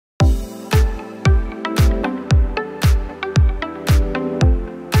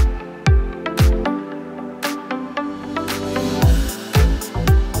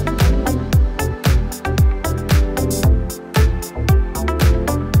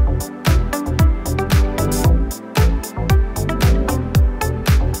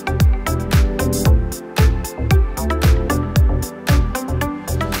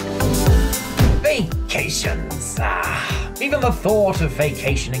thought of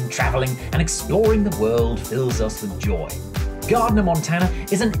vacationing, traveling, and exploring the world fills us with joy. Gardiner, Montana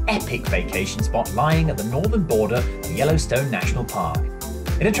is an epic vacation spot lying at the northern border of Yellowstone National Park.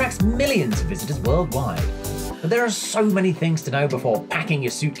 It attracts millions of visitors worldwide. But there are so many things to know before packing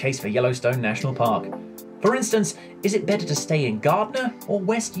your suitcase for Yellowstone National Park. For instance, is it better to stay in Gardiner or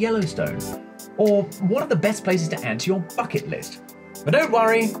West Yellowstone? Or what are the best places to add to your bucket list? But don't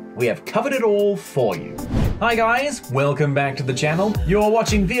worry, we have covered it all for you. Hi guys, welcome back to the channel. You're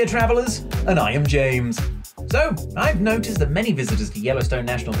watching Via Travelers, and I am James. So, I've noticed that many visitors to Yellowstone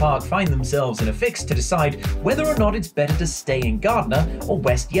National Park find themselves in a fix to decide whether or not it's better to stay in Gardiner or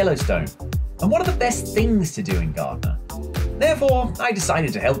West Yellowstone. And what are the best things to do in Gardiner? Therefore, I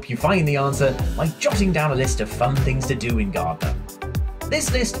decided to help you find the answer by jotting down a list of fun things to do in Gardiner.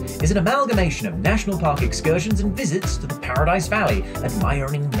 This list is an amalgamation of national park excursions and visits to the Paradise Valley,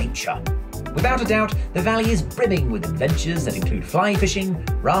 admiring nature. Without a doubt, the valley is brimming with adventures that include fly fishing,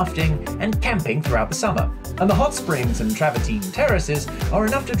 rafting, and camping throughout the summer. And the hot springs and travertine terraces are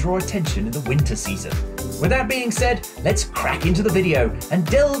enough to draw attention in the winter season. With that being said, let's crack into the video and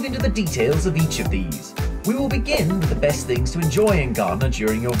delve into the details of each of these. We will begin with the best things to enjoy in Gardiner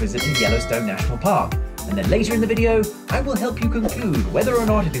during your visit to Yellowstone National Park. And then later in the video, I will help you conclude whether or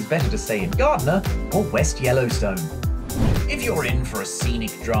not it is better to stay in Gardiner or West Yellowstone. If you're in for a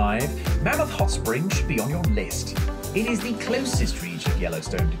scenic drive, Mammoth Hot Springs should be on your list. It is the closest reach of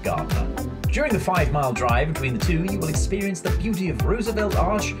Yellowstone to Gardiner. During the 5-mile drive between the two, you will experience the beauty of Roosevelt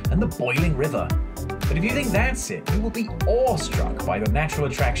Arch and the boiling river. But if you think that's it, you will be awestruck by the natural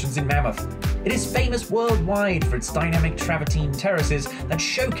attractions in Mammoth. It is famous worldwide for its dynamic travertine terraces that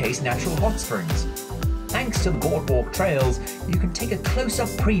showcase natural hot springs. Thanks to the boardwalk trails, you can take a close-up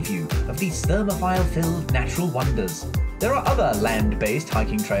preview of these thermophile-filled natural wonders. There are other land-based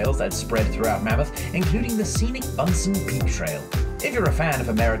hiking trails that spread throughout Mammoth, including the scenic Bunsen Peak Trail. If you're a fan of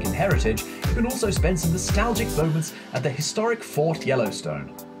American heritage, you can also spend some nostalgic moments at the historic Fort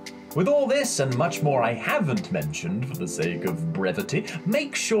Yellowstone. With all this and much more I haven't mentioned for the sake of brevity,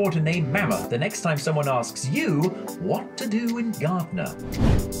 make sure to name Mammoth the next time someone asks you what to do in Gardiner.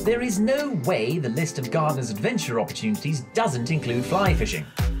 There is no way the list of Gardiner's adventure opportunities doesn't include fly fishing.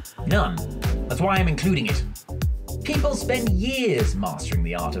 None. That's why I'm including it. People spend years mastering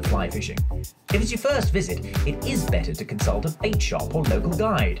the art of fly fishing. If it's your first visit, it is better to consult a bait shop or local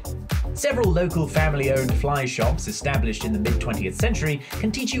guide. Several local family-owned fly shops established in the mid-20th century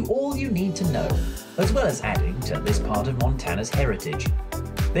can teach you all you need to know, as well as adding to this part of Montana's heritage.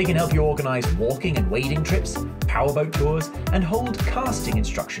 They can help you organize walking and wading trips, powerboat tours, and hold casting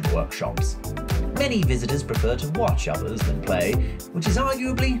instruction workshops. Many visitors prefer to watch others than play, which is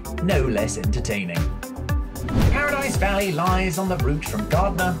arguably no less entertaining. Paradise Valley lies on the route from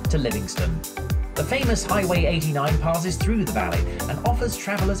Gardiner to Livingston. The famous Highway 89 passes through the valley and offers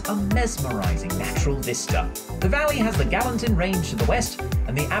travelers a mesmerizing natural vista. The valley has the Gardiner Range to the west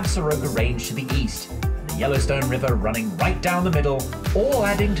and the Absaroka Range to the east, and the Yellowstone River running right down the middle, all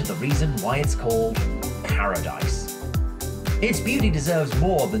adding to the reason why it's called Paradise. Its beauty deserves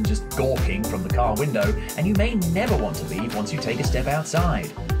more than just gawking from the car window, and you may never want to leave once you take a step outside.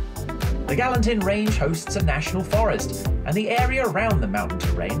 The Gardiner Range hosts a national forest, and the area around the mountain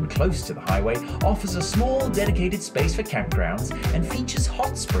terrain close to the highway offers a small dedicated space for campgrounds and features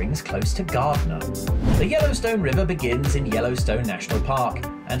hot springs close to Gardiner. The Yellowstone River begins in Yellowstone National Park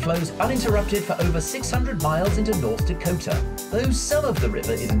and flows uninterrupted for over 600 miles into North Dakota. Though some of the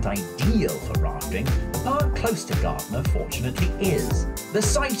river isn't ideal for rafting, the park close to Gardiner fortunately is. The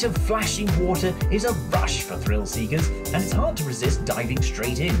sight of flashing water is a rush for thrill seekers, and it's hard to resist diving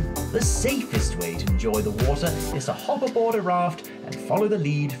straight in. The safest way to enjoy the water is to hop aboard a raft and follow the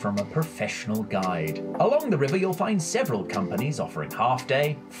lead from a professional guide. Along the river you'll find several companies offering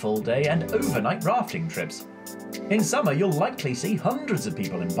half-day, full-day, and overnight rafting trips. In summer, you'll likely see hundreds of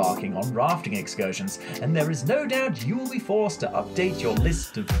people embarking on rafting excursions, and there is no doubt you will be forced to update your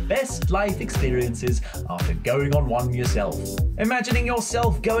list of best life experiences after going on one yourself. Imagining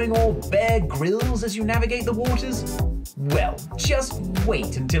yourself going all Bear Grylls as you navigate the waters? Well, just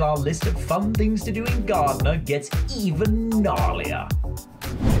wait until our list of fun things to do in Gardiner gets even gnarlier.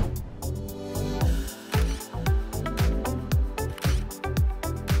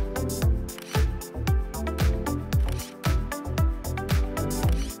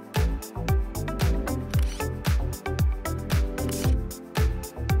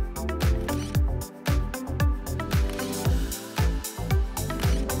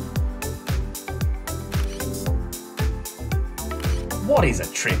 What is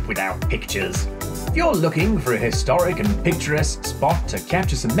a trip without pictures? If you're looking for a historic and picturesque spot to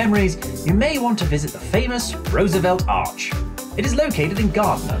capture some memories, you may want to visit the famous Roosevelt Arch. It is located in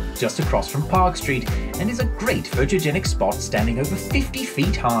Gardiner, just across from Park Street, and is a great photogenic spot standing over 50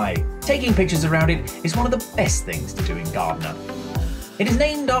 feet high. Taking pictures around it is one of the best things to do in Gardiner. It is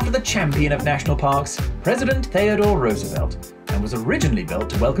named after the champion of national parks, President Theodore Roosevelt, and was originally built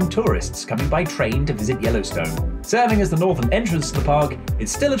to welcome tourists coming by train to visit Yellowstone. Serving as the northern entrance to the park, it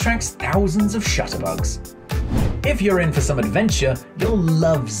still attracts thousands of shutterbugs. If you're in for some adventure, you'll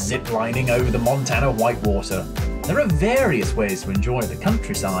love ziplining over the Montana whitewater. There are various ways to enjoy the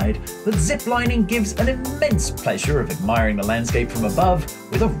countryside, but ziplining gives an immense pleasure of admiring the landscape from above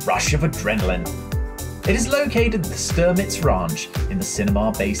with a rush of adrenaline. It is located at the Sturmitz Ranch in the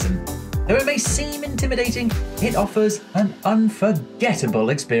Cinema Basin. Though it may seem intimidating, it offers an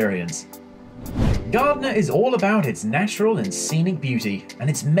unforgettable experience. Gardiner is all about its natural and scenic beauty and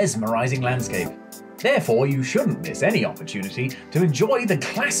its mesmerizing landscape. Therefore, you shouldn't miss any opportunity to enjoy the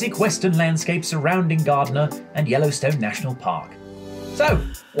classic western landscape surrounding Gardiner and Yellowstone National Park. So,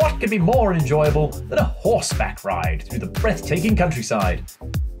 what could be more enjoyable than a horseback ride through the breathtaking countryside?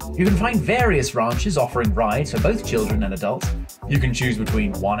 You can find various ranches offering rides for both children and adults. You can choose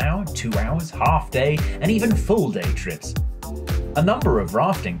between 1 hour, 2 hours, half day, and even full day trips. A number of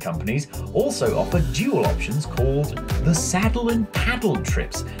rafting companies also offer dual options called the saddle and paddle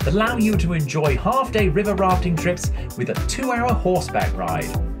trips that allow you to enjoy half-day river rafting trips with a 2-hour horseback ride,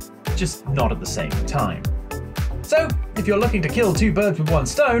 just not at the same time. So, if you're looking to kill 2 birds with 1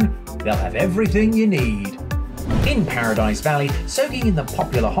 stone, they'll have everything you need. In Paradise Valley, soaking in the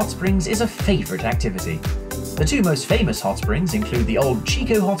popular hot springs is a favourite activity. The 2 most famous hot springs include the old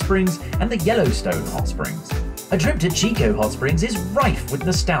Chico Hot Springs and the Yellowstone Hot Springs. A trip to Chico Hot Springs is rife with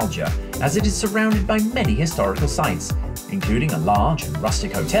nostalgia, as it is surrounded by many historical sites, including a large and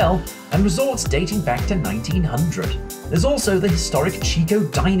rustic hotel and resorts dating back to 1900. There's also the historic Chico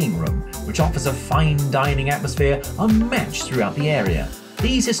Dining Room, which offers a fine dining atmosphere unmatched throughout the area.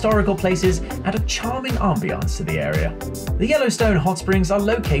 These historical places add a charming ambiance to the area. The Yellowstone Hot Springs are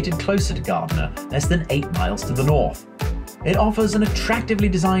located closer to Gardiner, less than 8 miles to the north. It offers an attractively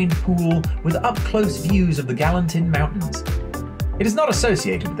designed pool with up-close views of the Gallatin Mountains. It is not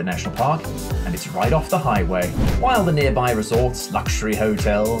associated with the national park, and it's right off the highway. While the nearby resorts, luxury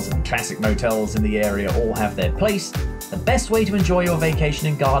hotels, and classic motels in the area all have their place, the best way to enjoy your vacation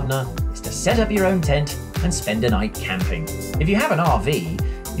in Gardiner is to set up your own tent and spend a night camping. If you have an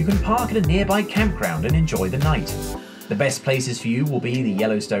RV, you can park at a nearby campground and enjoy the night. The best places for you will be the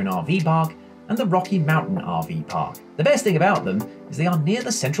Yellowstone RV Park and the Rocky Mountain RV Park. The best thing about them is they are near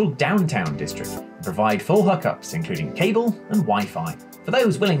the central downtown district and provide full hookups including cable and Wi-Fi. For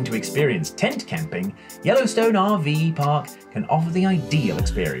those willing to experience tent camping, Yellowstone RV Park can offer the ideal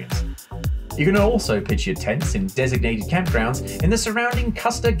experience. You can also pitch your tents in designated campgrounds in the surrounding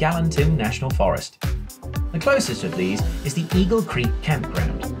Custer-Gallatin National Forest. The closest of these is the Eagle Creek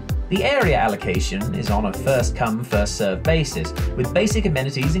Campground. The area allocation is on a first-come, first-served basis, with basic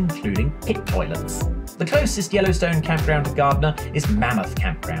amenities including pit toilets. The closest Yellowstone campground to Gardiner is Mammoth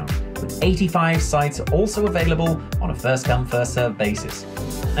Campground, with 85 sites also available on a first-come, first-served basis.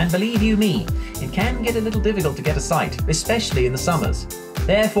 And believe you me, it can get a little difficult to get a site, especially in the summers.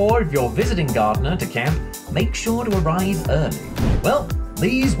 Therefore, if you're visiting Gardiner to camp, make sure to arrive early. Well,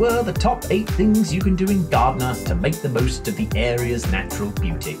 these were the top 8 things you can do in Gardiner to make the most of the area's natural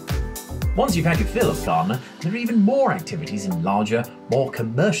beauty. Once you've had your fill of Gardiner, there are even more activities in larger, more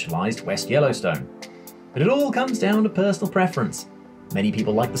commercialised West Yellowstone. But it all comes down to personal preference. Many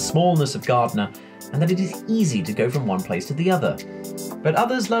people like the smallness of Gardiner and that it is easy to go from one place to the other. But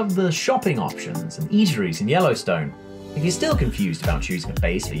others love the shopping options and eateries in Yellowstone. If you're still confused about choosing a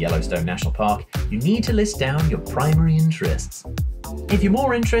base for Yellowstone National Park, you need to list down your primary interests. If you're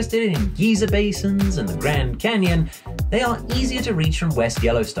more interested in geyser basins and the Grand Canyon, they are easier to reach from West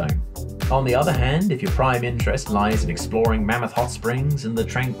Yellowstone. On the other hand, if your prime interest lies in exploring Mammoth Hot Springs and the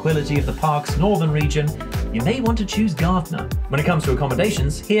tranquility of the park's northern region, you may want to choose Gardiner. When it comes to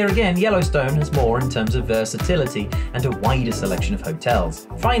accommodations, here again Yellowstone has more in terms of versatility and a wider selection of hotels.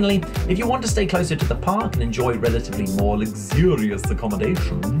 Finally, if you want to stay closer to the park and enjoy relatively more luxurious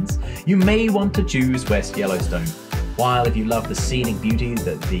accommodations, you may want to choose West Yellowstone. While if you love the scenic beauty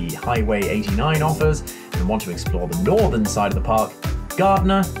that the Highway 89 offers and want to explore the northern side of the park,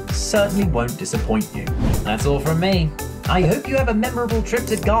 Gardiner certainly won't disappoint you. That's all from me. I hope you have a memorable trip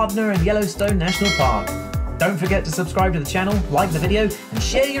to Gardiner and Yellowstone National Park. Don't forget to subscribe to the channel, like the video, and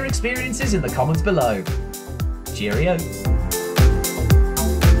share your experiences in the comments below. Cheerio.